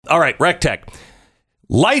All right, RecTech.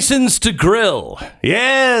 License to grill.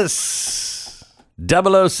 Yes.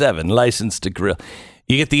 007, license to grill.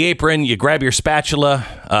 You get the apron, you grab your spatula,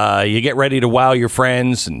 you get ready to wow your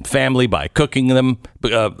friends and family by cooking them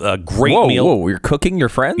a great meal. Whoa, you're cooking your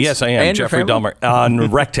friends? Yes, I am, and Jeffrey Dahmer, on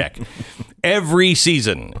RecTech. Every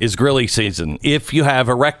season is grilling season. If you have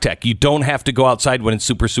a RecTech, you don't have to go outside when it's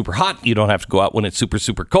super, super hot. You don't have to go out when it's super,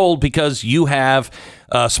 super cold because you have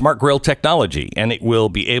smart grill technology, and it will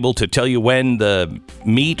be able to tell you when the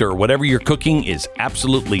meat or whatever you're cooking is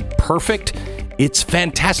absolutely perfect. It's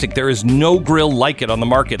fantastic. There is no grill like it on the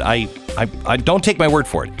market. I don't take my word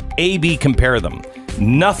for it. A/B compare them.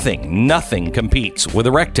 Nothing competes with a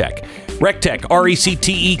RecTech. RecTech,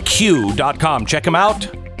 RecTeq.com. Check them out.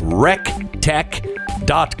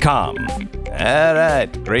 RecTech.com. All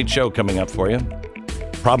right. Great show coming up for you.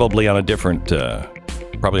 Probably on a different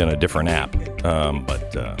app.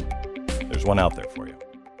 But there's one out there for you.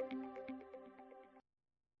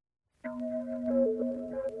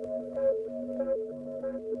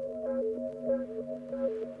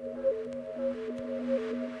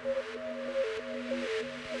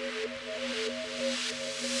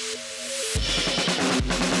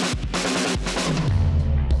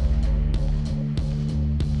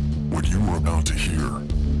 What you are about to hear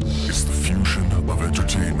is the fusion of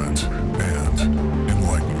entertainment and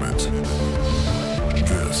enlightenment.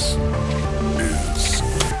 This is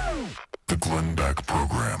the Glenn Beck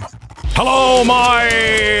Program. Hello,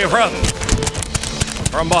 my friends.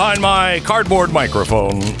 From behind my cardboard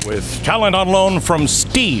microphone with talent on loan from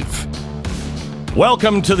Steve.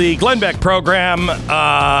 Welcome to the Glenn Beck Program.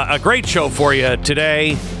 A great show for you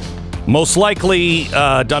today. Most likely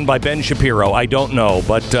done by Ben Shapiro. I don't know,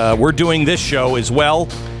 but we're doing this show as well.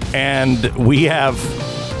 And we have,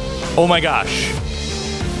 oh my gosh,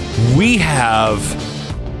 we have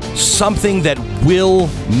something that will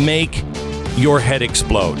make your head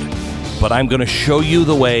explode. But I'm going to show you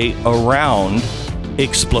the way around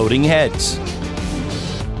exploding heads.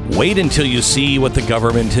 Wait until you see what the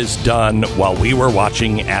government has done while we were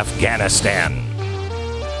watching Afghanistan.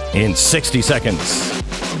 In 60 seconds.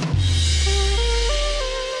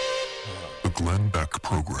 Glenn Beck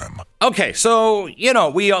Program. Okay, so, you know,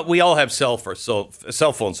 we all have cell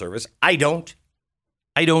phone service. I don't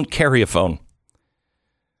carry a phone.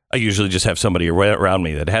 I usually just have somebody around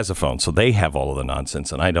me that has a phone, so they have all of the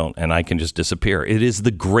nonsense, and I don't, and I can just disappear. It is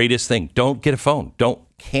the greatest thing. Don't get a phone. Don't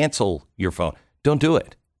cancel your phone. Don't do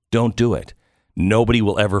it. Don't do it. Nobody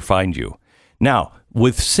will ever find you. Now,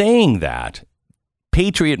 with saying that,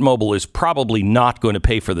 Patriot Mobile is probably not going to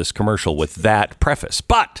pay for this commercial with that preface,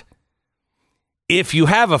 but if you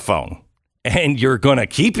have a phone and you're going to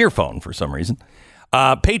keep your phone for some reason,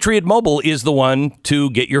 Patriot Mobile is the one to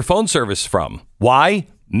get your phone service from. Why?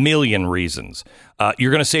 Million reasons.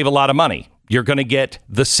 You're going to save a lot of money. You're going to get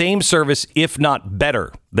the same service, if not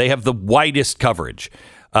better. They have the widest coverage.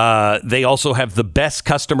 They also have the best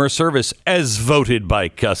customer service as voted by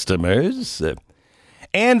customers.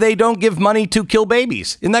 And they don't give money to kill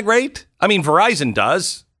babies. Isn't that great? I mean, Verizon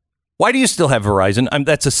does. Why do you still have Verizon?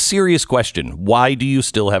 That's a serious question. Why do you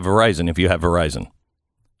still have Verizon if you have Verizon?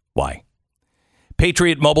 Why?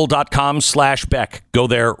 PatriotMobile.com/Beck. Go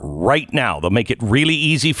there right now. They'll make it really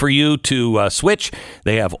easy for you to switch.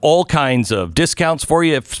 They have all kinds of discounts for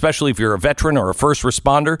you, especially if you're a veteran or a first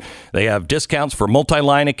responder. They have discounts for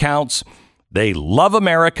multi-line accounts. They love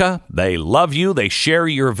America. They love you. They share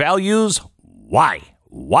your values. Why?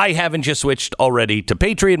 Why haven't you switched already to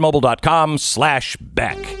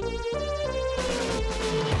PatriotMobile.com/Beck?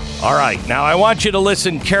 All right, now I want you to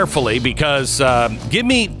listen carefully because give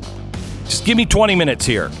me 20 minutes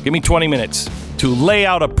here. Give me 20 minutes to lay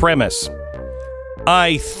out a premise.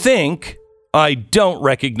 I think I don't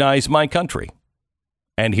recognize my country.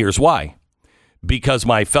 And here's why. Because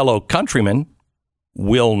my fellow countrymen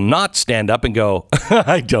will not stand up and go,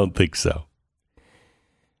 I don't think so.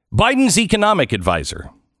 Biden's economic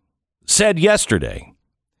advisor said yesterday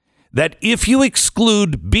that if you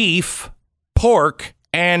exclude beef, pork,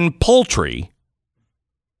 and poultry,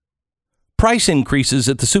 price increases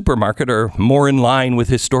at the supermarket are more in line with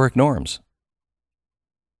historic norms.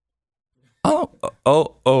 Oh,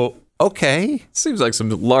 okay. Seems like some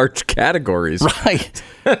large categories. Right,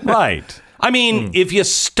 right. I mean, if you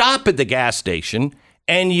stop at the gas station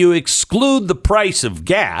and you exclude the price of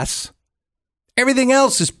gas, everything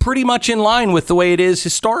else is pretty much in line with the way it is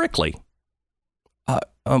historically.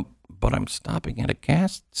 But I'm stopping at a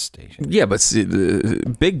gas station. Yeah, but see,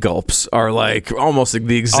 the big gulps are like almost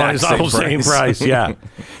the exact same price. Yeah.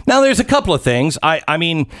 Now, there's a couple of things. I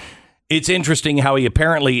mean, it's interesting how he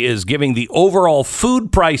apparently is giving the overall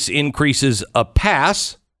food price increases a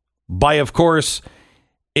pass. by, of course,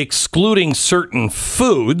 excluding certain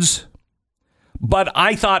foods. But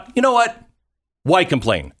I thought, you know what? Why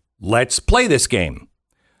complain? Let's play this game.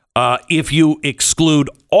 If you exclude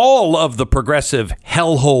all of the progressive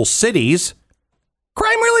hellhole cities,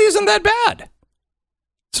 crime really isn't that bad.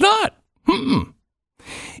 It's not.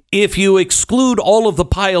 If you exclude all of the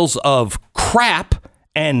piles of crap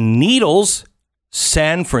and needles,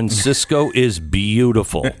 San Francisco is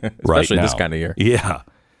beautiful right now. Especially this kind of year. Yeah.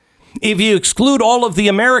 If you exclude all of the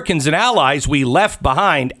Americans and allies we left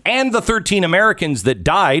behind and the 13 Americans that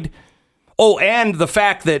died, and the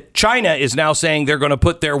fact that China is now saying they're going to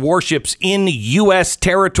put their warships in U.S.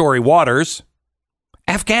 territory waters,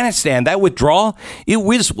 Afghanistan, that withdrawal, it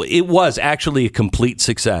was actually a complete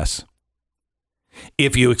success.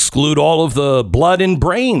 If you exclude all of the blood and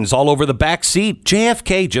brains all over the back seat,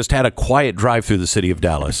 JFK just had a quiet drive through the city of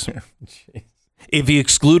Dallas. If you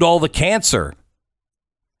exclude all the cancer,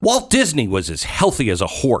 Walt Disney was as healthy as a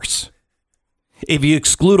horse. If you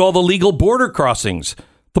exclude all the legal border crossings,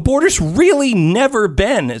 the border's really never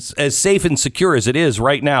been as safe and secure as it is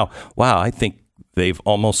right now. Wow, I think they've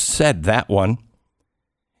almost said that one.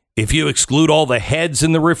 If you exclude all the heads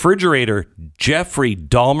in the refrigerator, Jeffrey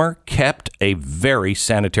Dahmer kept a very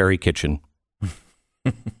sanitary kitchen.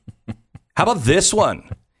 How about this one?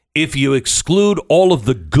 If you exclude all of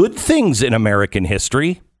the good things in American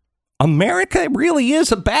history, America really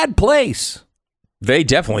is a bad place. They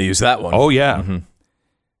definitely use that one. Oh, yeah.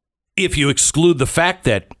 If you exclude the fact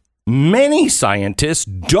that many scientists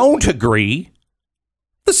don't agree,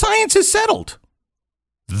 the science is settled.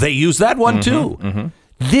 They use that one too.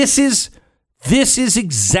 This is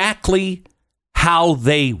exactly how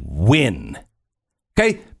they win.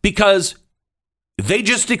 Okay? Because they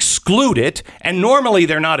just exclude it, and normally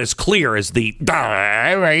they're not as clear as the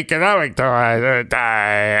economic. Joe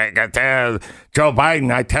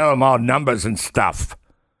Biden, I tell him all numbers and stuff.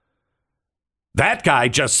 That guy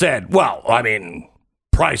just said, well, I mean,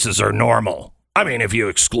 prices are normal. I mean, if you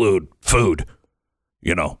exclude food,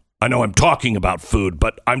 you know, I know I'm talking about food,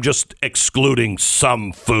 but I'm just excluding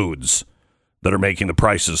some foods that are making the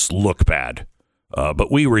prices look bad. But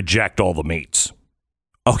we reject all the meats.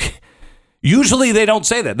 Okay. Usually they don't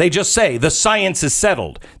say that. They just say the science is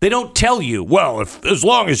settled. They don't tell you, well, as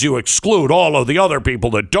long as you exclude all of the other people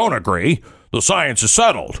that don't agree, the science is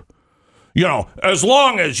settled. You know, as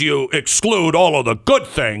long as you exclude all of the good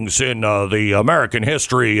things in the American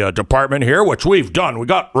history department here, which we've done, we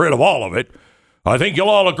got rid of all of it, I think you'll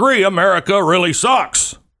all agree America really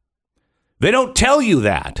sucks. They don't tell you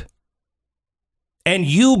that. And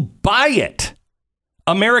you buy it.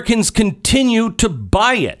 Americans continue to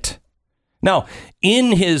buy it. Now,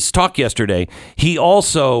 in his talk yesterday, he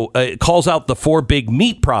also calls out the 4 big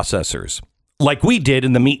meat processors, like we did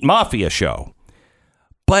in the Meat Mafia show.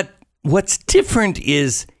 But what's different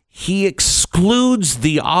is he excludes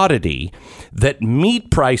the oddity that meat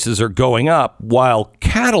prices are going up while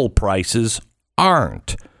cattle prices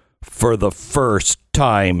aren't for the first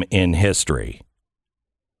time in history.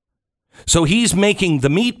 So he's making the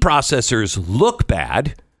meat processors look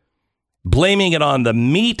bad, blaming it on the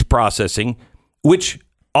meat processing, which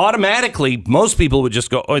automatically most people would just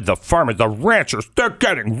go, oh, the farmers, the ranchers, they're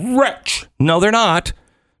getting rich. No, they're not.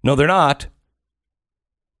 No, they're not.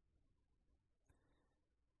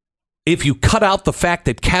 If you cut out the fact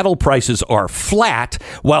that cattle prices are flat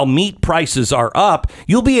while meat prices are up,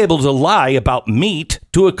 you'll be able to lie about meat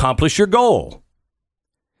to accomplish your goal.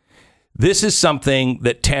 This is something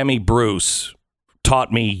that Tammy Bruce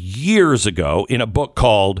taught me years ago in a book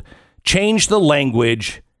called Change the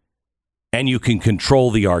Language and You Can Control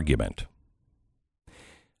the Argument.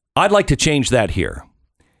 I'd like to change that here.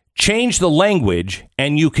 Change the language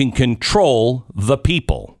and you can control the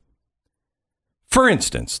people. For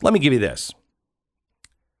instance, let me give you this.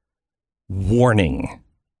 Warning,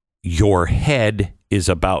 your head is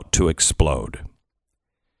about to explode.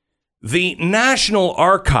 The National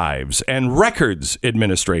Archives and Records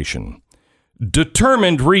Administration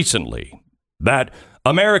determined recently that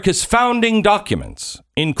America's founding documents,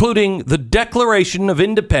 including the Declaration of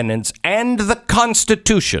Independence and the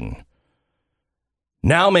Constitution,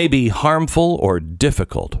 now may be harmful or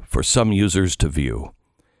difficult for some users to view,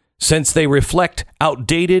 since they reflect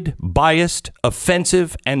outdated, biased,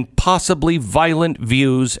 offensive, and possibly violent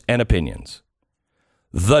views and opinions.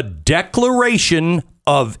 The Declaration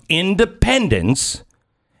of Independence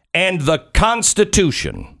and the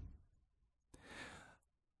Constitution.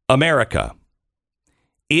 America,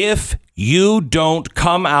 if you don't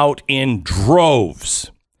come out in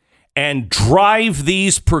droves and drive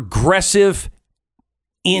these progressive,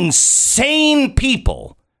 insane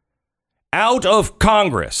people out of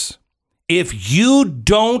Congress If you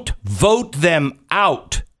don't vote them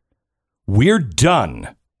out, we're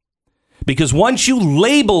done. Because once you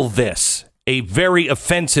label this a very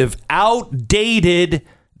offensive, outdated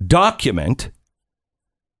document,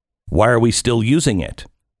 why are we still using it?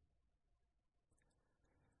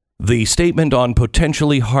 The statement on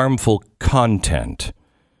potentially harmful content.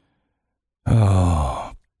 Oh.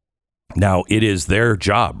 Now, it is their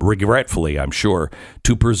job, regretfully, I'm sure,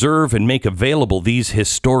 to preserve and make available these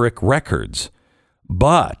historic records.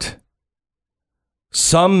 But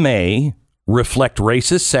some may reflect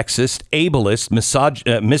racist, sexist, ableist,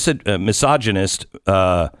 misogynist.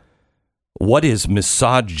 What is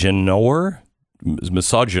misogynor?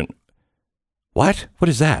 What? What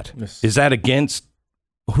is that? Is that against?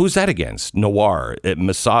 Who's that against? Noir.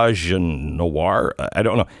 Misogynor? I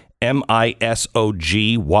don't know.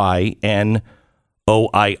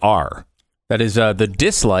 MISOGYNOIR. That is the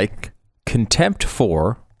dislike, contempt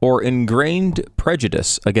for, or ingrained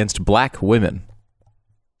prejudice against black women.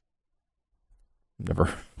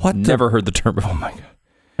 Never heard the term before. Oh my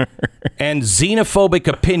God. And xenophobic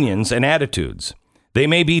opinions and attitudes. They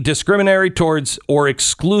may be discriminatory towards or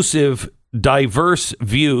exclusive diverse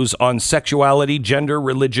views on sexuality, gender,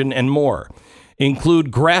 religion, and more. Include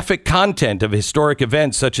graphic content of historic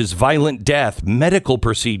events such as violent death, medical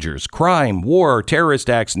procedures, crime, war, terrorist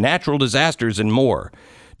acts, natural disasters, and more.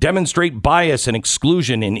 Demonstrate bias and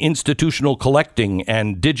exclusion in institutional collecting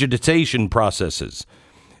and digitization processes.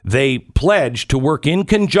 They pledge to work in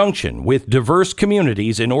conjunction with diverse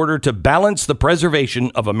communities in order to balance the preservation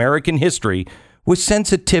of American history with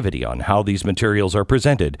sensitivity on how these materials are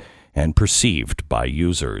presented and perceived by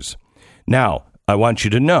users. Now, I want you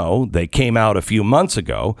to know they came out a few months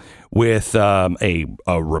ago with a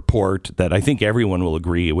report that I think everyone will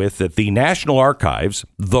agree with, that the National Archives,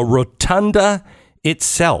 the Rotunda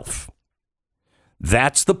itself,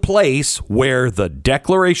 that's the place where the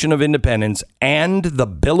Declaration of Independence and the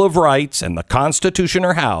Bill of Rights and the Constitution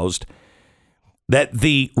are housed, that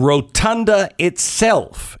the Rotunda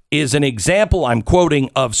itself is an example, I'm quoting,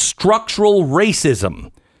 of structural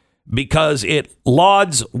racism, because it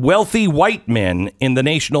lauds wealthy white men in the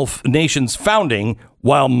nation's founding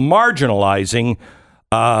while marginalizing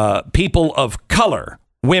people of color,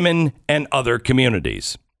 women, and other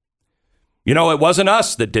communities. You know, it wasn't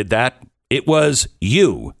us that did that. It was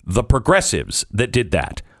you, the progressives, that did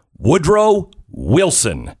that. Woodrow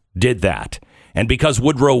Wilson did that. And because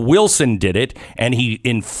Woodrow Wilson did it and he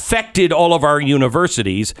infected all of our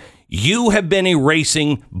universities, you have been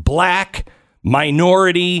erasing black,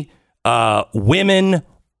 minority, women,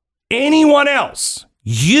 anyone else.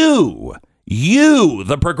 You,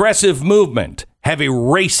 the progressive movement, have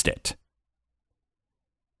erased it.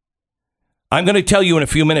 I'm going to tell you in a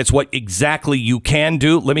few minutes what exactly you can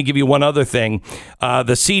do. Let me give you one other thing.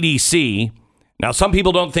 The CDC. Now, some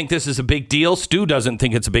people don't think this is a big deal. Stu doesn't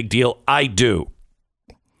think it's a big deal. I do.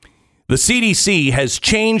 The CDC has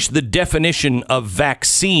changed the definition of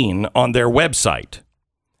vaccine on their website.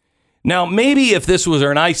 Now, maybe if this was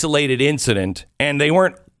an isolated incident and they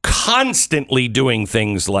weren't constantly doing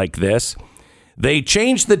things like this, they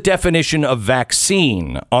changed the definition of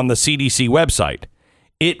vaccine on the CDC website.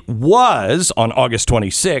 It was, on August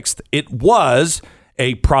 26th, it was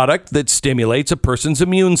a product that stimulates a person's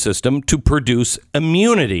immune system to produce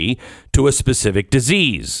immunity to a specific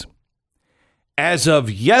disease. As of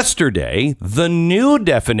yesterday, the new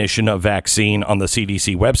definition of vaccine on the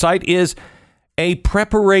CDC website is a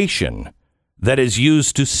preparation that is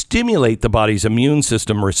used to stimulate the body's immune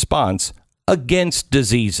system response against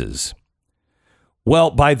diseases.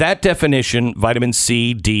 Well, by that definition, vitamin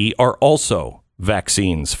C, D are also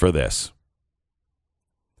vaccines for this.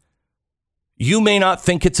 You may not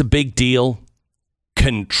think it's a big deal.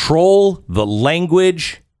 Control the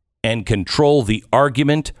language and control the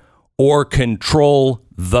argument, or control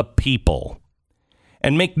the people.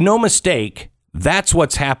 And make no mistake, that's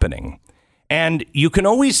what's happening. And you can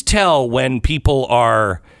always tell when people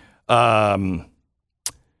are, when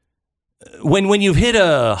you've hit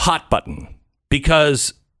a hot button,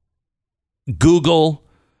 because Google,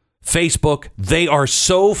 Facebook, they are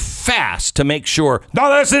so fast to make sure, no,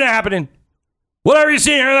 that's not happening. Whatever you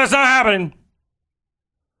see here, that's not happening.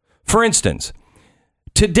 For instance,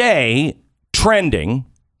 today, trending,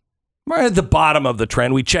 right at the bottom of the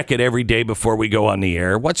trend, we check it every day before we go on the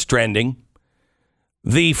air. What's trending?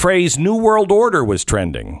 The phrase New World Order was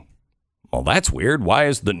trending. Well, that's weird. Why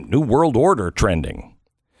is the New World Order trending?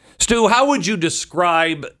 Stu, how would you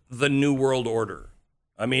describe the New World Order?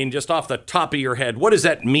 I mean, just off the top of your head, what does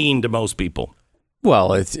that mean to most people?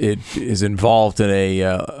 Well, it is involved in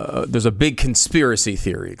there's a big conspiracy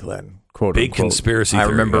theory, Glenn, quote Big unquote. conspiracy I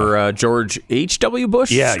theory. remember George H.W.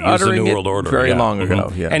 Bush used the uttering New World it Order very long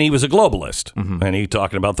ago. Yeah. And he was a globalist, and he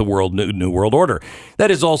talking about the New World Order.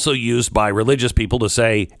 That is also used by religious people to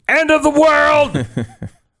say, "End of the world,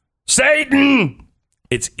 Satan."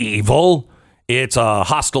 It's evil. It's a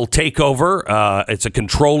hostile takeover. It's a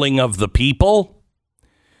controlling of the people.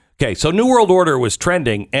 Okay, so New World Order was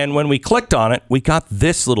trending, and when we clicked on it, we got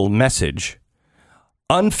this little message.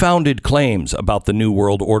 Unfounded claims about the New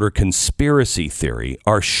World Order conspiracy theory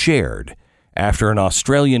are shared after an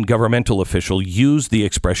Australian governmental official used the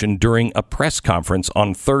expression during a press conference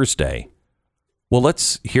on Thursday. Well,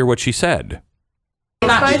 let's hear what she said.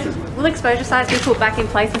 Will exposure sites be put back in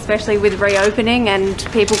place, especially with reopening and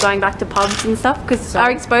people going back to pubs and stuff? Because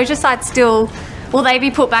our exposure sites still, will they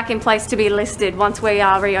be put back in place to be listed once we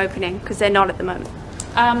are reopening? Because they're not at the moment.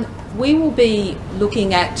 We will be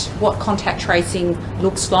looking at what contact tracing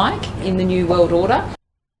looks like in the New World Order.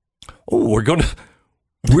 Oh, we're going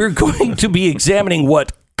to be examining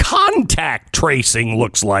what contact tracing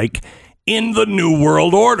looks like in the New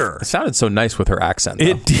World Order. It sounded so nice with her accent, though.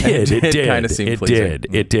 It did. It did. Kind of seemed pleasing.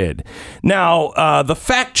 It did. Now, the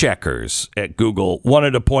fact checkers at Google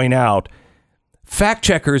wanted to point out fact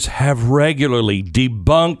checkers have regularly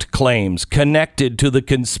debunked claims connected to the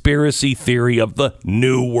conspiracy theory of the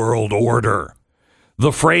New World Order.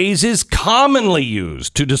 The phrase is commonly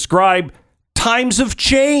used to describe times of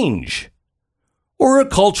change or a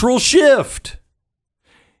cultural shift.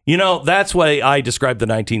 You know, that's why I described the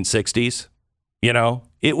 1960s. You know,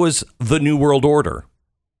 it was the New World Order.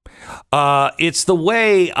 It's the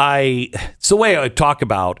way I talk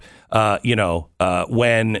about,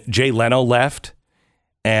 when Jay Leno left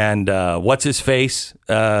and what's his face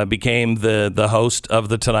became the host of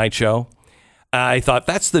the Tonight Show. I thought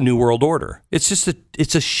that's the New World Order. It's just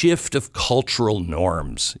it's a shift of cultural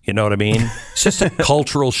norms. You know what I mean? It's just a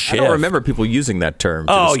cultural shift. I don't remember people using that term.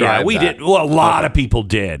 We did. Well, a lot of people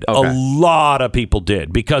did. Okay. A lot of people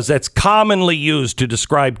did, because that's commonly used to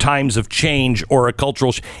describe times of change or a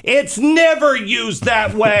cultural shift. It's never used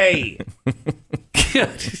that way.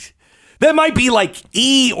 That might be like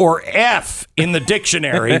E or F in the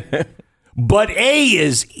dictionary, but A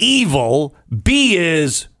is evil. B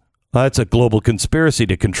is, that's a global conspiracy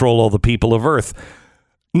to control all the people of Earth.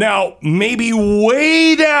 Now, maybe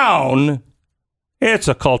way down, it's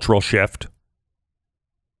a cultural shift.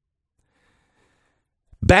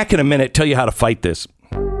 Back in a minute, tell you how to fight this.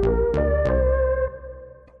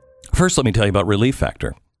 First, let me tell you about Relief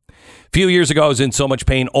Factor. A few years ago, I was in so much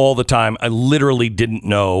pain all the time, I literally didn't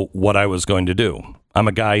know what I was going to do. I'm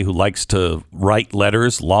a guy who likes to write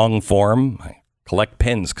letters, long form. I collect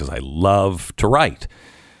pens because I love to write.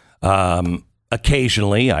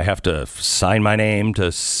 Occasionally, I have to sign my name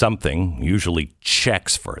to something, usually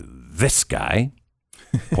checks for this guy,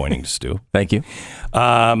 pointing to Stu. Thank you.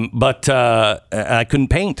 But I couldn't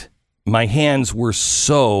paint. My hands were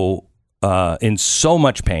in so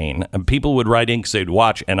much pain. People would write in because they'd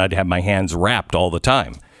watch, and I'd have my hands wrapped all the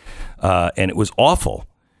time. And it was awful.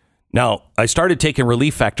 Now, I started taking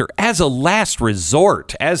Relief Factor as a last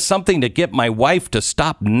resort, as something to get my wife to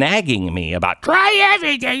stop nagging me about, try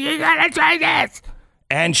everything, you gotta try this.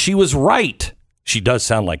 And she was right. She does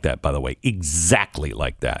sound like that, by the way, exactly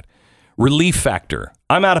like that. Relief Factor.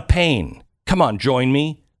 I'm out of pain. Come on, join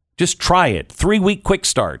me. Just try it. 3-week quick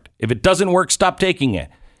start. If it doesn't work, stop taking it.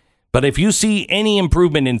 But if you see any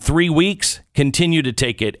improvement in 3 weeks, continue to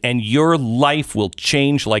take it, and your life will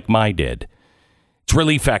change like mine did. It's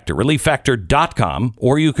Relief Factor, relieffactor.com,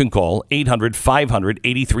 or you can call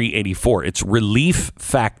 800-500-8384. It's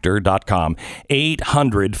relieffactor.com,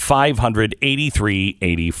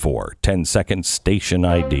 800-500-8384. 10-second station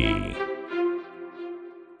ID.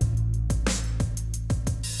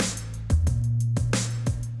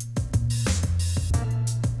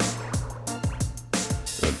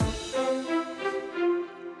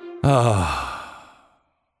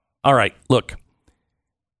 All right, look.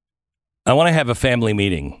 I want to have a family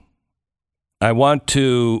meeting. I want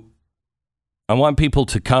people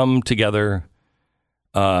to come together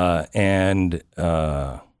and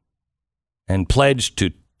pledge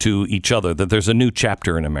to each other that there's a new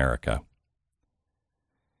chapter in America.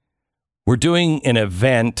 We're doing an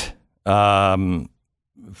event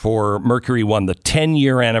for Mercury One, the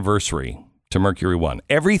 10-year anniversary to Mercury One.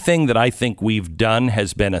 Everything that I think we've done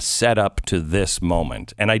has been a setup to this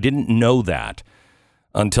moment, and I didn't know that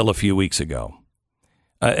until a few weeks ago.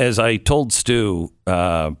 As I told Stu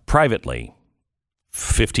privately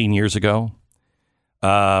 15 years ago,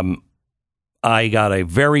 I got a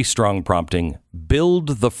very strong prompting,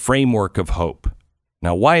 build the framework of hope.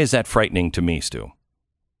 Now, why is that frightening to me, Stu?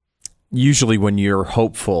 Usually when you're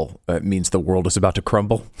hopeful, it means the world is about to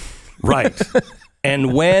crumble. Right.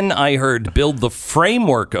 And when I heard build the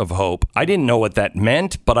framework of hope, I didn't know what that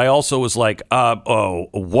meant, but I also was like, oh,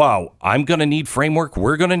 wow, I'm going to need framework.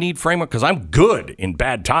 We're going to need framework because I'm good in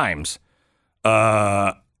bad times.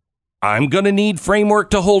 I'm going to need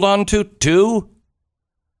framework to hold on to too.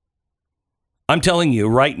 I'm telling you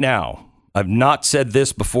right now, I've not said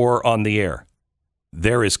this before on the air.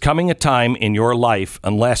 There is coming a time in your life,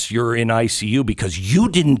 unless you're in ICU because you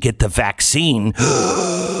didn't get the vaccine,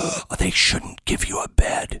 they shouldn't give you a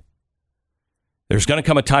bed. There's going to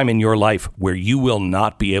come a time in your life where you will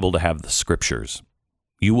not be able to have the scriptures.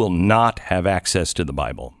 You will not have access to the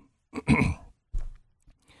Bible.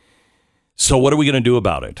 So what are we going to do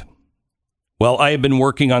about it? Well, I have been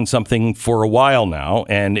working on something for a while now,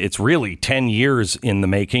 and it's really 10 years in the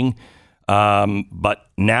making. But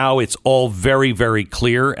now it's all very, very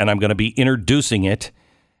clear, and I'm going to be introducing it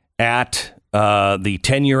at the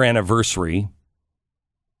 10-year anniversary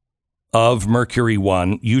of Mercury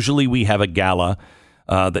One. Usually we have a gala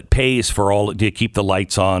that pays for all to keep the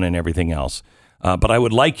lights on and everything else. But I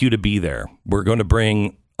would like you to be there. We're going to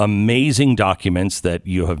bring amazing documents that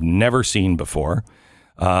you have never seen before.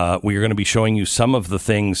 We are going to be showing you some of the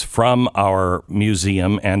things from our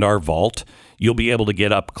museum and our vault. You'll be able to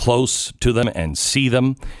get up close to them and see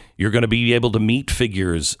them. You're going to be able to meet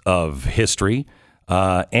figures of history.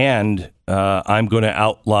 And I'm going to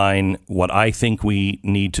outline what I think we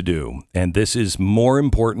need to do. And this is more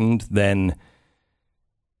important than,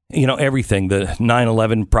 everything, the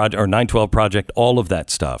 9/11 project or 9/12 project, all of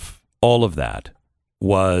that stuff. All of that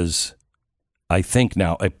was, I think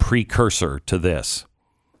now, a precursor to this,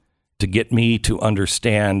 to get me to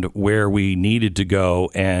understand where we needed to go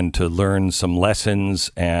and to learn some lessons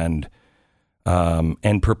and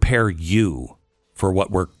prepare you for what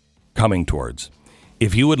we're coming towards.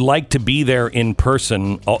 If you would like to be there in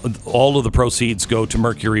person, all of the proceeds go to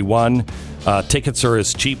Mercury One. Tickets are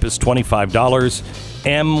as cheap as $25.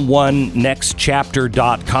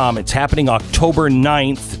 M1nextchapter.com. It's happening October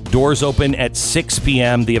 9th. Doors open at 6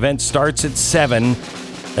 p.m. The event starts at 7.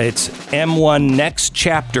 It's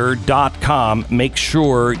M1nextchapter.com. Make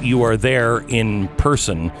sure you are there in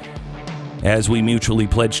person as we mutually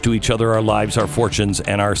pledge to each other our lives, our fortunes,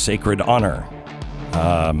 and our sacred honor.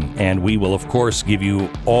 And we will, of course, give you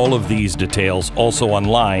all of these details also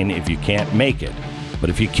online if you can't make it. But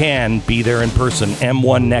if you can, be there in person,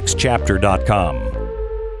 M1nextchapter.com.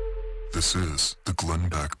 This is the Glenn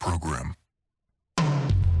Beck Program.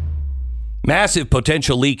 Massive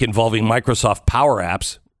potential leak involving Microsoft Power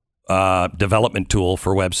Apps, development tool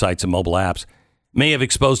for websites and mobile apps, may have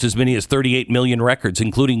exposed as many as 38 million records,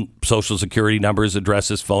 including social security numbers,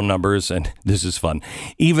 addresses, phone numbers, and this is fun,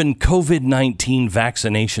 even COVID-19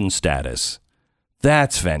 vaccination status.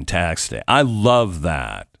 That's fantastic. I love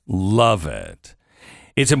that. Love it.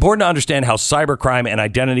 It's important to understand how cybercrime and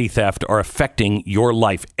identity theft are affecting your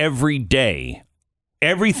life every day.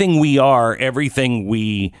 Everything we are,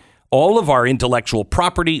 all of our intellectual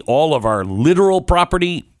property, all of our literal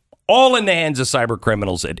property, all in the hands of cyber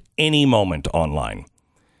criminals at any moment online.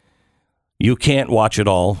 You can't watch it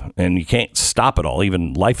all, and you can't stop it all.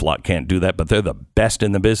 Even LifeLock can't do that, but they're the best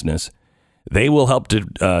in the business. They will help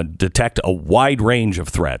to detect a wide range of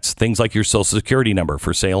threats, things like your social security number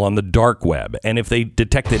for sale on the dark web. And if they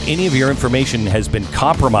detect that any of your information has been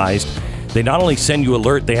compromised, they not only send you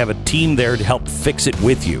alert, they have a team there to help fix it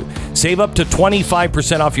with you. Save up to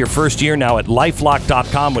 25% off your first year now at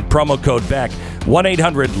LifeLock.com with promo code Beck.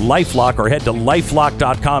 1-800-LifeLock or head to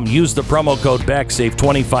LifeLock.com. Use the promo code Beck. Save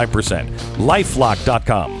 25%.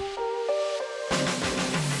 LifeLock.com.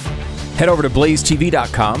 Head over to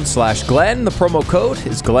blazetv.com/Glenn. The promo code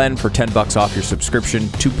is Glenn for $10 off your subscription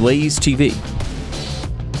to Blaze TV.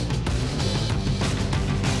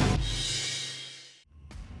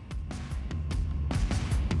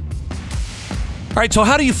 All right, so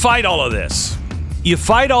how do you fight all of this? You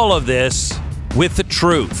fight all of this with the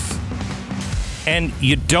truth. And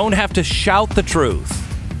you don't have to shout the truth.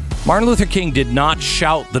 Martin Luther King did not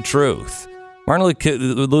shout the truth. Martin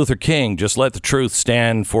Luther King just let the truth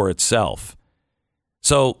stand for itself.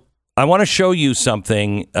 So I want to show you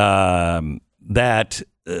something that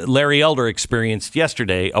Larry Elder experienced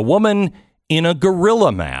yesterday. A woman in a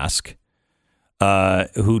gorilla mask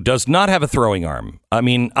who does not have a throwing arm. I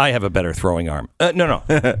mean, I have a better throwing arm. No.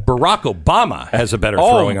 Barack Obama has a better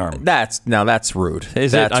throwing arm. That's rude.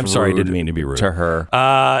 Is that's it? I'm sorry, I rude didn't mean to be rude. To her.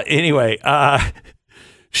 Anyway,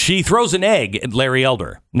 she throws an egg at Larry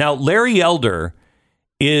Elder. Now, Larry Elder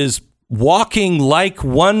is walking like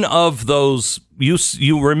one of those,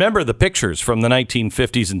 you remember the pictures from the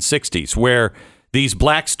 1950s and 60s where these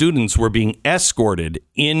black students were being escorted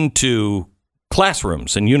into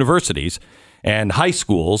classrooms and universities and high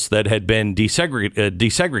schools that had been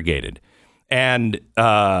desegregated. And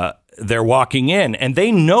they're walking in, and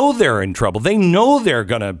they know they're in trouble. They know they're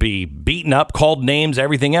going to be beaten up, called names,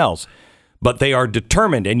 everything else. But they are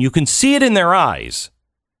determined, and you can see it in their eyes.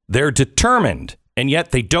 They're determined, and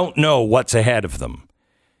yet they don't know what's ahead of them.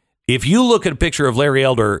 If you look at a picture of Larry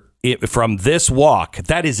Elder from this walk,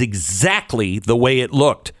 that is exactly the way it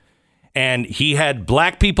looked. And he had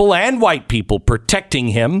black people and white people protecting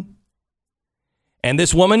him. And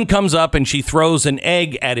this woman comes up and she throws an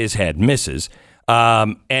egg at his head, misses.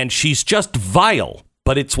 And she's just vile.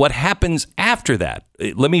 But it's what happens after that.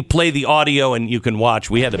 Let me play the audio and you can watch.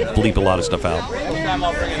 We had to bleep a lot of stuff out.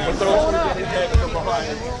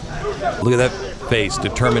 Look at that face,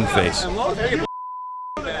 determined face.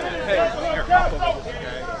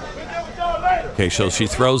 Okay, so she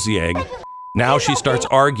throws the egg. Now she starts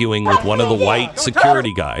arguing with one of the white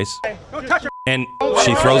security guys. And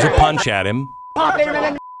she throws a punch at him.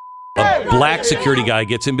 A black security guy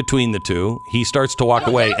gets in between the two. He starts to walk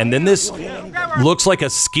away. And then this looks like a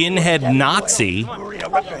skinhead Nazi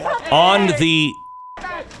on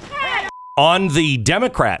the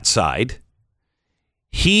Democrat side.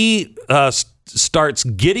 He starts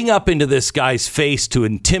getting up into this guy's face to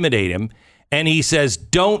intimidate him. And he says,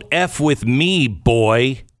 "Don't F with me,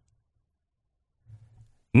 boy."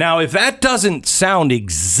 Now, if that doesn't sound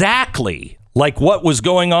exactly like what was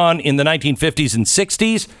going on in the 1950s and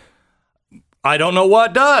 60s, I don't know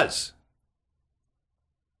what does.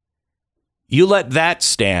 You let that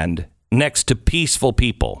stand next to peaceful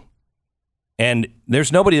people. And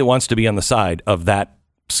there's nobody that wants to be on the side of that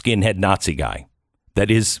skinhead Nazi guy that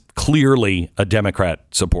is clearly a Democrat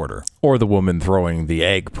supporter. Or the woman throwing the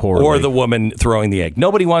egg poorly. Or the woman throwing the egg.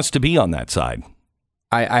 Nobody wants to be on that side.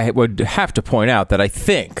 I would have to point out that I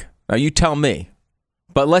think, now you tell me,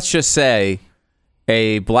 but let's just say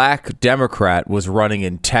a black Democrat was running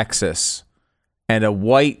in Texas and a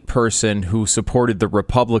white person who supported the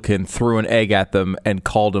Republican threw an egg at them and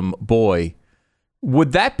called him boy.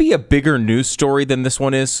 Would that be a bigger news story than this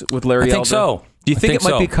one is with Larry Elder? I think so. Do you think it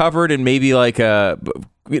might be covered in maybe like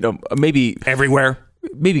maybe everywhere?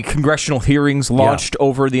 Maybe congressional hearings launched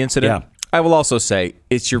over the incident? Yeah. I will also say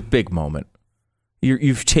it's your big moment.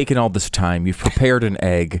 You've taken all this time. You've prepared an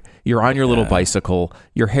egg. You're on your little bicycle.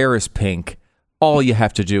 Your hair is pink. All you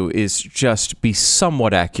have to do is just be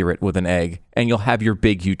somewhat accurate with an egg, and you'll have your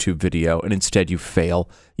big YouTube video, and instead you fail.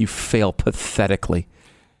 You fail pathetically.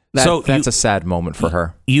 That's a sad moment for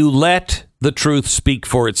her. You let the truth speak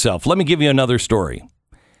for itself. Let me give you another story.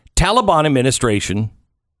 Taliban administration,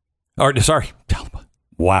 Taliban.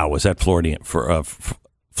 Wow, was that Floridian?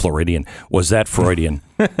 Floridian. Was that Freudian?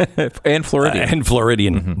 And Floridian. And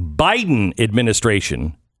Floridian. Mm-hmm. Biden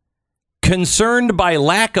administration, concerned by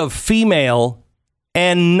lack of female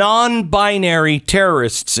and non-binary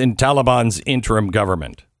terrorists in Taliban's interim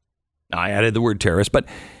government. I added the word terrorist, but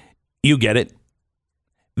you get it.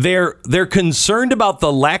 They're concerned about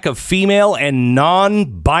the lack of female and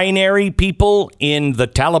non-binary people in the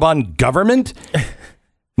Taliban government?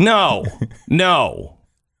 No.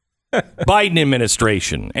 Biden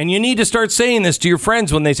administration. And you need to start saying this to your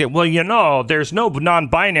friends when they say, well, there's no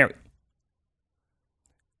non-binary.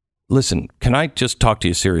 Listen, can I just talk to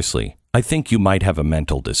you seriously? I think you might have a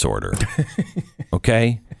mental disorder.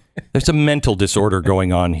 Okay? There's a mental disorder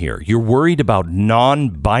going on here. You're worried about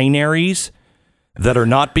non-binaries that are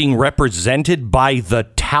not being represented by the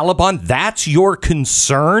Taliban? That's your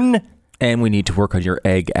concern? And we need to work on your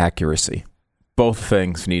egg accuracy. Both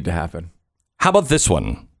things need to happen. How about this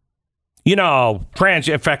one? In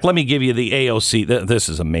fact, let me give you the AOC. This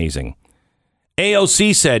is amazing.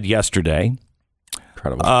 AOC said yesterday,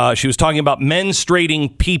 incredible. She was talking about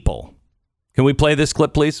menstruating people. Can we play this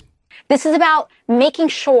clip, please? This is about making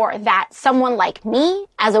sure that someone like me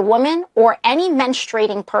as a woman or any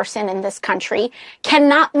menstruating person in this country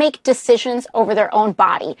cannot make decisions over their own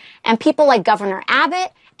body. And people like Governor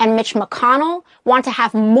Abbott and Mitch McConnell want to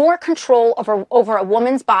have more control over a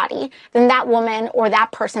woman's body than that woman or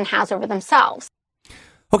that person has over themselves.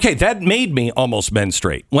 Okay, that made me almost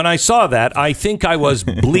menstruate. When I saw that, I think I was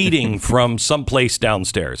bleeding from someplace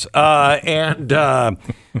downstairs. But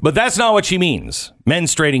that's not what she means,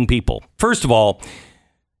 menstruating people. First of all,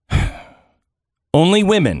 only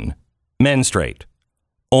women menstruate.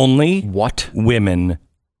 Only what? Women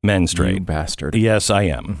menstruate. You bastard. Yes, I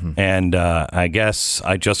am. Mm-hmm. And I guess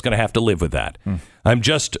I'm just going to have to live with that. I'm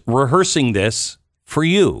just rehearsing this for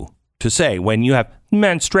you to say when you have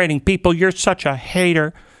menstruating people, you're such a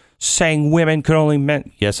hater saying women could only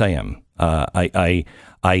Yes, I am. I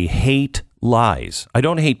hate lies. I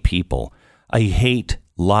don't hate people. I hate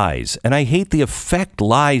lies. And I hate the effect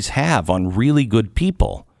lies have on really good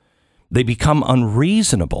people. They become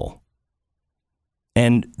unreasonable.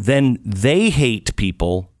 And then they hate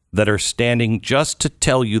people that are standing just to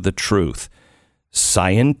tell you the truth.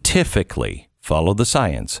 Scientifically, follow the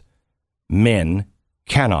science. Men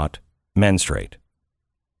cannot menstruate.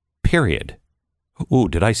 Period. Ooh,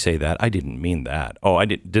 did I say that? I didn't mean that. Oh, I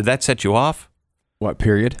did. Did that set you off? What,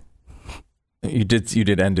 period? You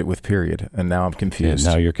did end it with period, and now I'm confused.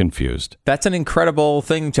 Yeah, now you're confused. That's an incredible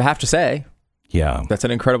thing to have to say. Yeah. That's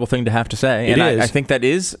an incredible thing to have to say. It and is. I think that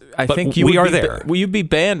is. I But think you we would are be, there. Will you be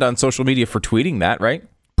banned on social media for tweeting that, right?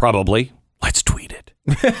 Probably. Let's tweet it.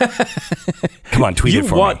 Come on, tweet it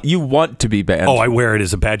for me. You want to be banned. Oh, I wear it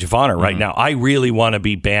as a badge of honor right now. I really want to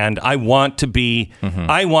be banned. I want to be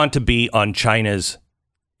on China's,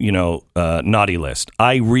 naughty list.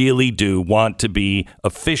 I really do want to be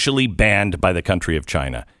officially banned by the country of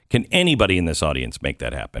China. Can anybody in this audience make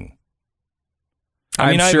that happen?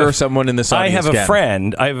 I'm sure someone in this audience I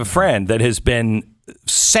have a friend that has been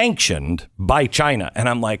sanctioned by China, and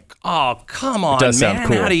I'm like, oh, come on, does man. sound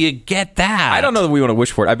cool. How do you get that? I don't know that we want to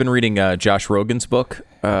wish for it. I've been reading Josh Rogan's book.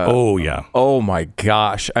 Oh, yeah. Oh, my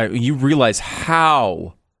gosh. You realize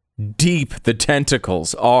how deep the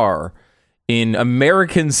tentacles are in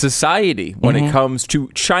American society when it comes to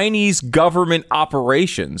Chinese government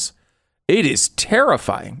operations. It is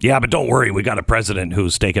terrifying. Yeah, but don't worry. We got a president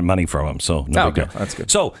who's taking money from him, so no big deal. That's good.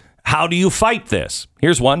 So how do you fight this?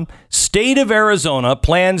 Here's one. State of Arizona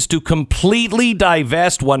plans to completely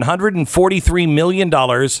divest $143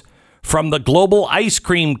 million from the global ice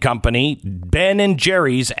cream company Ben &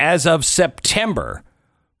 Jerry's as of September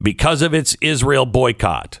because of its Israel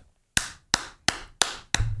boycott.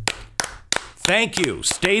 Thank you,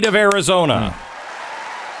 State of Arizona.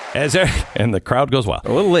 And the crowd goes wild.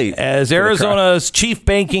 A little late. As Arizona's chief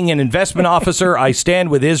banking and investment officer, I stand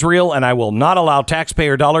with Israel, and I will not allow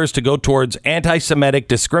taxpayer dollars to go towards anti-Semitic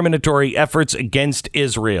discriminatory efforts against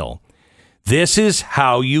Israel. This is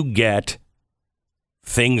how you get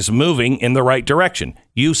things moving in the right direction.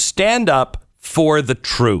 You stand up for the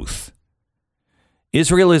truth.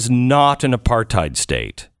 Israel is not an apartheid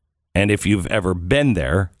state. And if you've ever been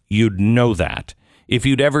there, you'd know that. If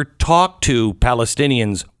you'd ever talk to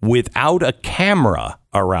Palestinians without a camera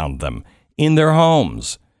around them in their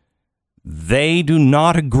homes, they do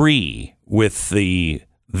not agree with the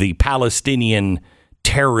Palestinian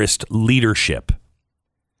terrorist leadership.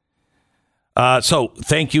 So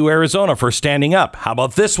thank you, Arizona, for standing up. How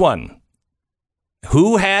about this one?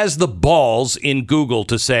 Who has the balls in Google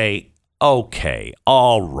to say, okay,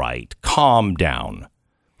 all right, calm down?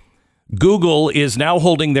 Google is now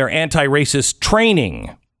holding their anti-racist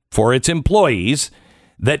training for its employees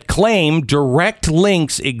that claim direct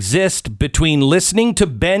links exist between listening to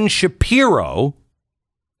Ben Shapiro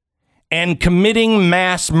and committing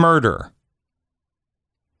mass murder.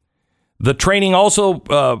 The training also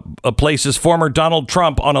places former Donald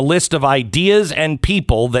Trump on a list of ideas and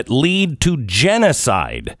people that lead to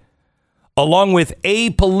genocide, along with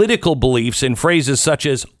apolitical beliefs in phrases such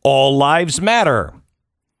as all lives matter.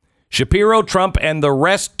 Shapiro, Trump, and the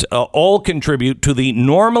rest all contribute to the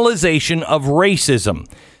normalization of racism.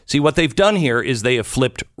 See, what they've done here is they have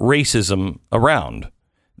flipped racism around.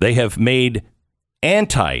 They have made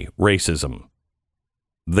anti-racism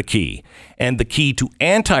the key. And the key to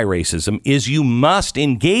anti-racism is you must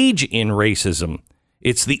engage in racism.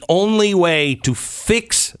 It's the only way to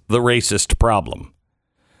fix the racist problem.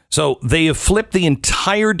 So they have flipped the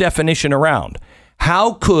entire definition around.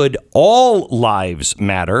 How could all lives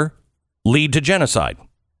matter lead to genocide?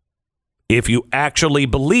 If you actually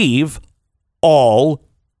believe all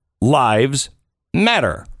lives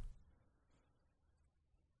matter.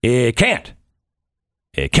 It can't.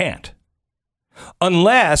 It can't.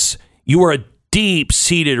 Unless you are a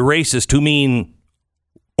deep-seated racist who mean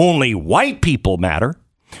only white people matter,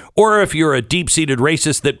 or if you're a deep-seated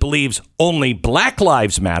racist that believes only black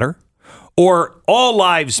lives matter, or all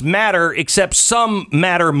lives matter except some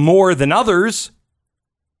matter more than others,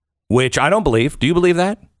 which I don't believe. Do you believe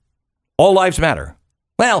that? All lives matter.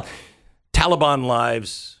 Well, Taliban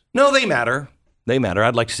lives, no, they matter. They matter.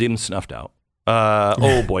 I'd like to see them snuffed out.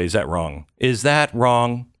 Oh, boy, is that wrong? Is that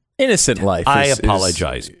wrong? Innocent life. I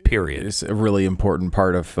apologize, period. It's a really important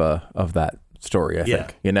part of that story, I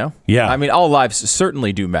think. You know? Yeah. I mean, all lives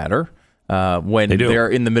certainly do matter. When they're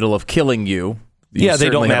in the middle of killing you, they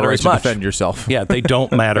don't matter as much. Defend yourself. Yeah, they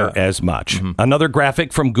don't matter as much. Mm-hmm. Another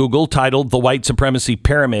graphic from Google titled "The White Supremacy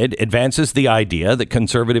Pyramid" advances the idea that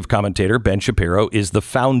conservative commentator Ben Shapiro is the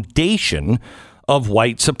foundation of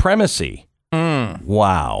white supremacy.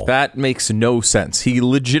 Wow. That makes no sense. He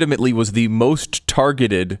legitimately was the most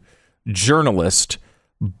targeted journalist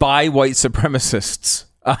by white supremacists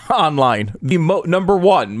online. The number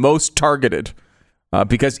one most targeted.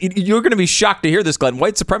 Because you're going to be shocked to hear this, Glenn.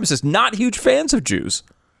 White supremacists, not huge fans of Jews.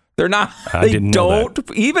 They're not. They don't.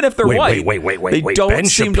 Even if they're white. Wait. They don't Ben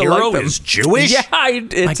seem Shapiro to like them. is Jewish? Yeah,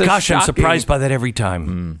 it's My gosh, I'm surprised by that every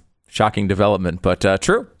time. Shocking development, but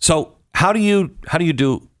true. So how do you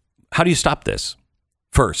stop this?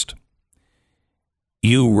 First,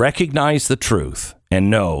 you recognize the truth and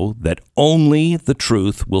know that only the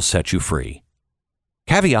truth will set you free.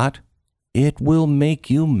 Caveat, it will make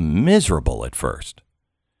you miserable at first,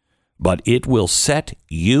 but it will set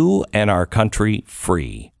you and our country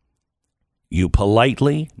free. You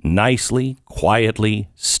politely, nicely, quietly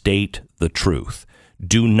state the truth.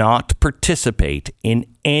 Do not participate in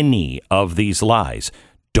any of these lies.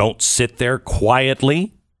 Don't sit there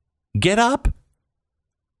quietly. Get up.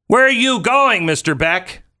 Where are you going, Mr.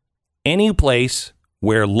 Beck? Any place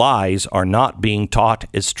where lies are not being taught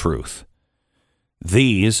as truth.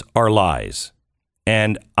 These are lies.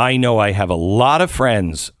 And I know I have a lot of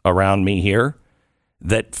friends around me here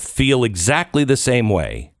that feel exactly the same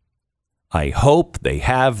way. I hope they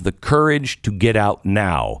have the courage to get out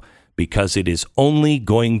now, because it is only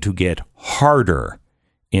going to get harder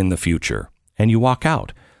in the future. And you walk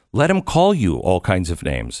out. Let them call you all kinds of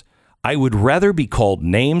names. I would rather be called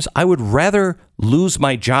names. I would rather lose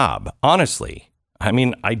my job, honestly. I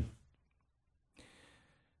mean, I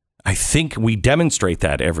think we demonstrate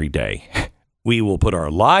that every day. We will put our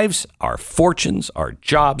lives, our fortunes, our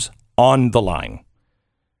jobs on the line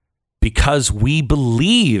because we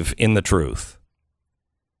believe in the truth.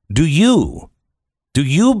 Do you? Do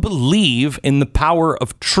you believe in the power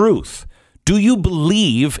of truth? Do you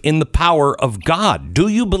believe in the power of God? Do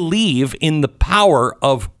you believe in the power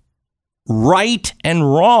of right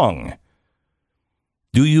and wrong?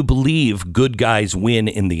 Do you believe good guys win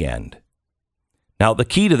in the end? Now, the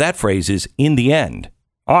key to that phrase is in the end.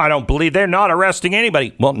 Oh, I don't believe they're not arresting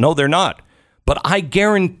anybody. Well, no, they're not. But I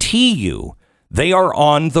guarantee you they are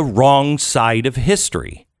on the wrong side of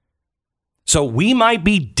history. So we might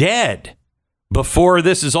be dead before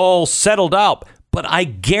this is all settled up. But I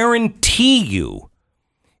guarantee you,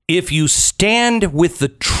 if you stand with the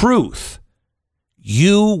truth,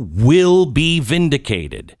 you will be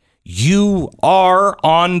vindicated. You are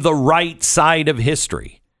on the right side of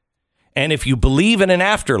history. And if you believe in an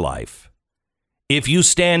afterlife, if you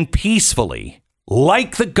stand peacefully,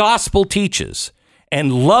 like the gospel teaches,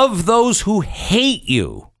 and love those who hate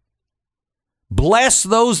you, bless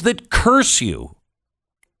those that curse you,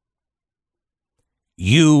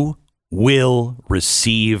 you will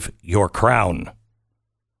receive your crown.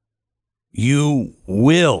 You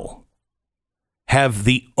will have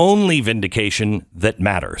the only vindication that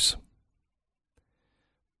matters.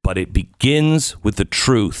 But it begins with the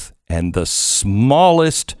truth, and the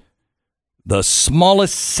smallest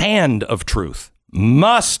sand of truth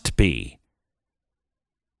must be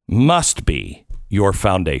your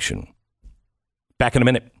foundation. Back in a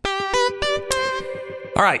minute.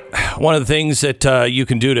 All right. One of the things that you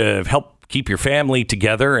can do to help keep your family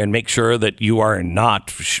together and make sure that you are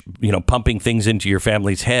not, pumping things into your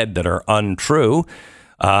family's head that are untrue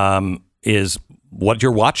is what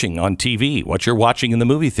you're watching on TV, what you're watching in the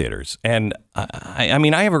movie theaters. And I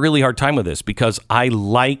mean, I have a really hard time with this because I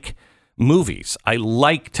like movies. I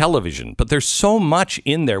like television, but there's so much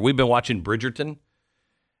in there. We've been watching Bridgerton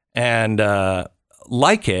and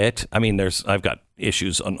like it. I mean, I've got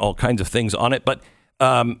issues on all kinds of things on it, but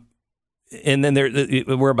and then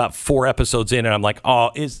we're about 4 episodes in and I'm like,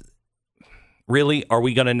 are we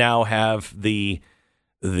going to now have the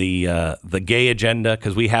gay agenda?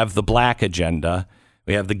 Because we have the black agenda.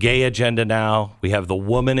 We have the gay agenda now. We have the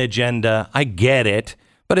woman agenda. I get it,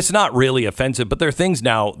 but it's not really offensive. But there are things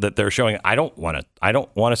now that they're showing I don't want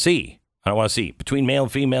to see. Between male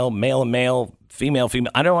and female, male and male, female,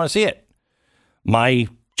 female. I don't want to see it. My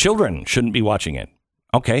children shouldn't be watching it.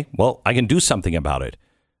 Okay, well, I can do something about it.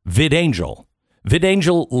 VidAngel.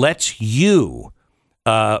 VidAngel lets you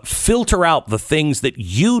filter out the things that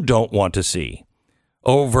you don't want to see.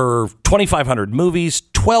 Over 2,500 movies,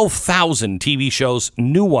 12,000 TV shows,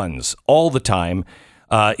 new ones all the time.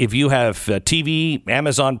 If you have TV,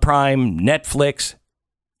 Amazon Prime, Netflix,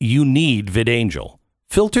 you need VidAngel.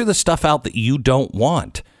 Filter the stuff out that you don't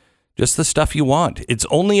want. Just the stuff you want. It's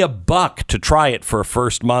only $1 to try it for a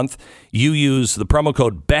first month. You use the promo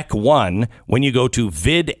code BECK1 when you go to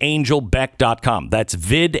vidangelbeck.com. That's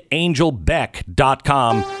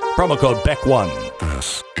vidangelbeck.com. Promo code BECK1.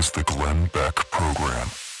 This is the Glenn Beck Program.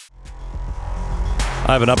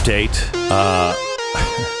 I have an update,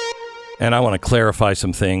 and I want to clarify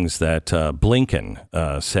some things that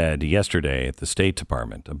Blinken said yesterday at the State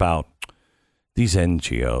Department about these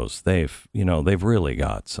NGOs. They've really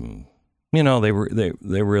got some,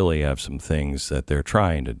 they really have some things that they're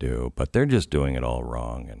trying to do, but they're just doing it all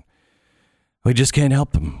wrong, and we just can't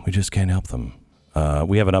help them. We just can't help them.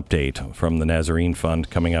 We have an update from the Nazarene Fund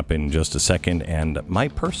coming up in just a second, and my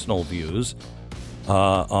personal views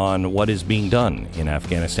on what is being done in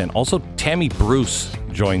Afghanistan. Also, Tammy Bruce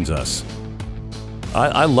joins us.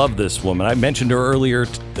 I love this woman. I mentioned her earlier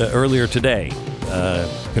today.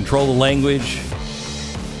 Control the language,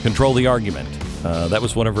 control the argument. That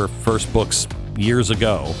was one of her first books years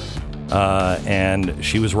ago, and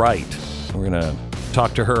she was right. We're going to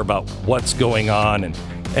talk to her about what's going on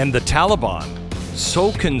and the Taliban.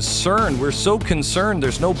 So concerned. We're so concerned.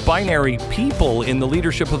 There's no binary people in the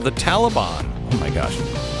leadership of the Taliban. Oh my gosh.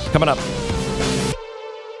 Coming up.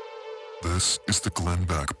 This is the Glenn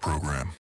Beck Program.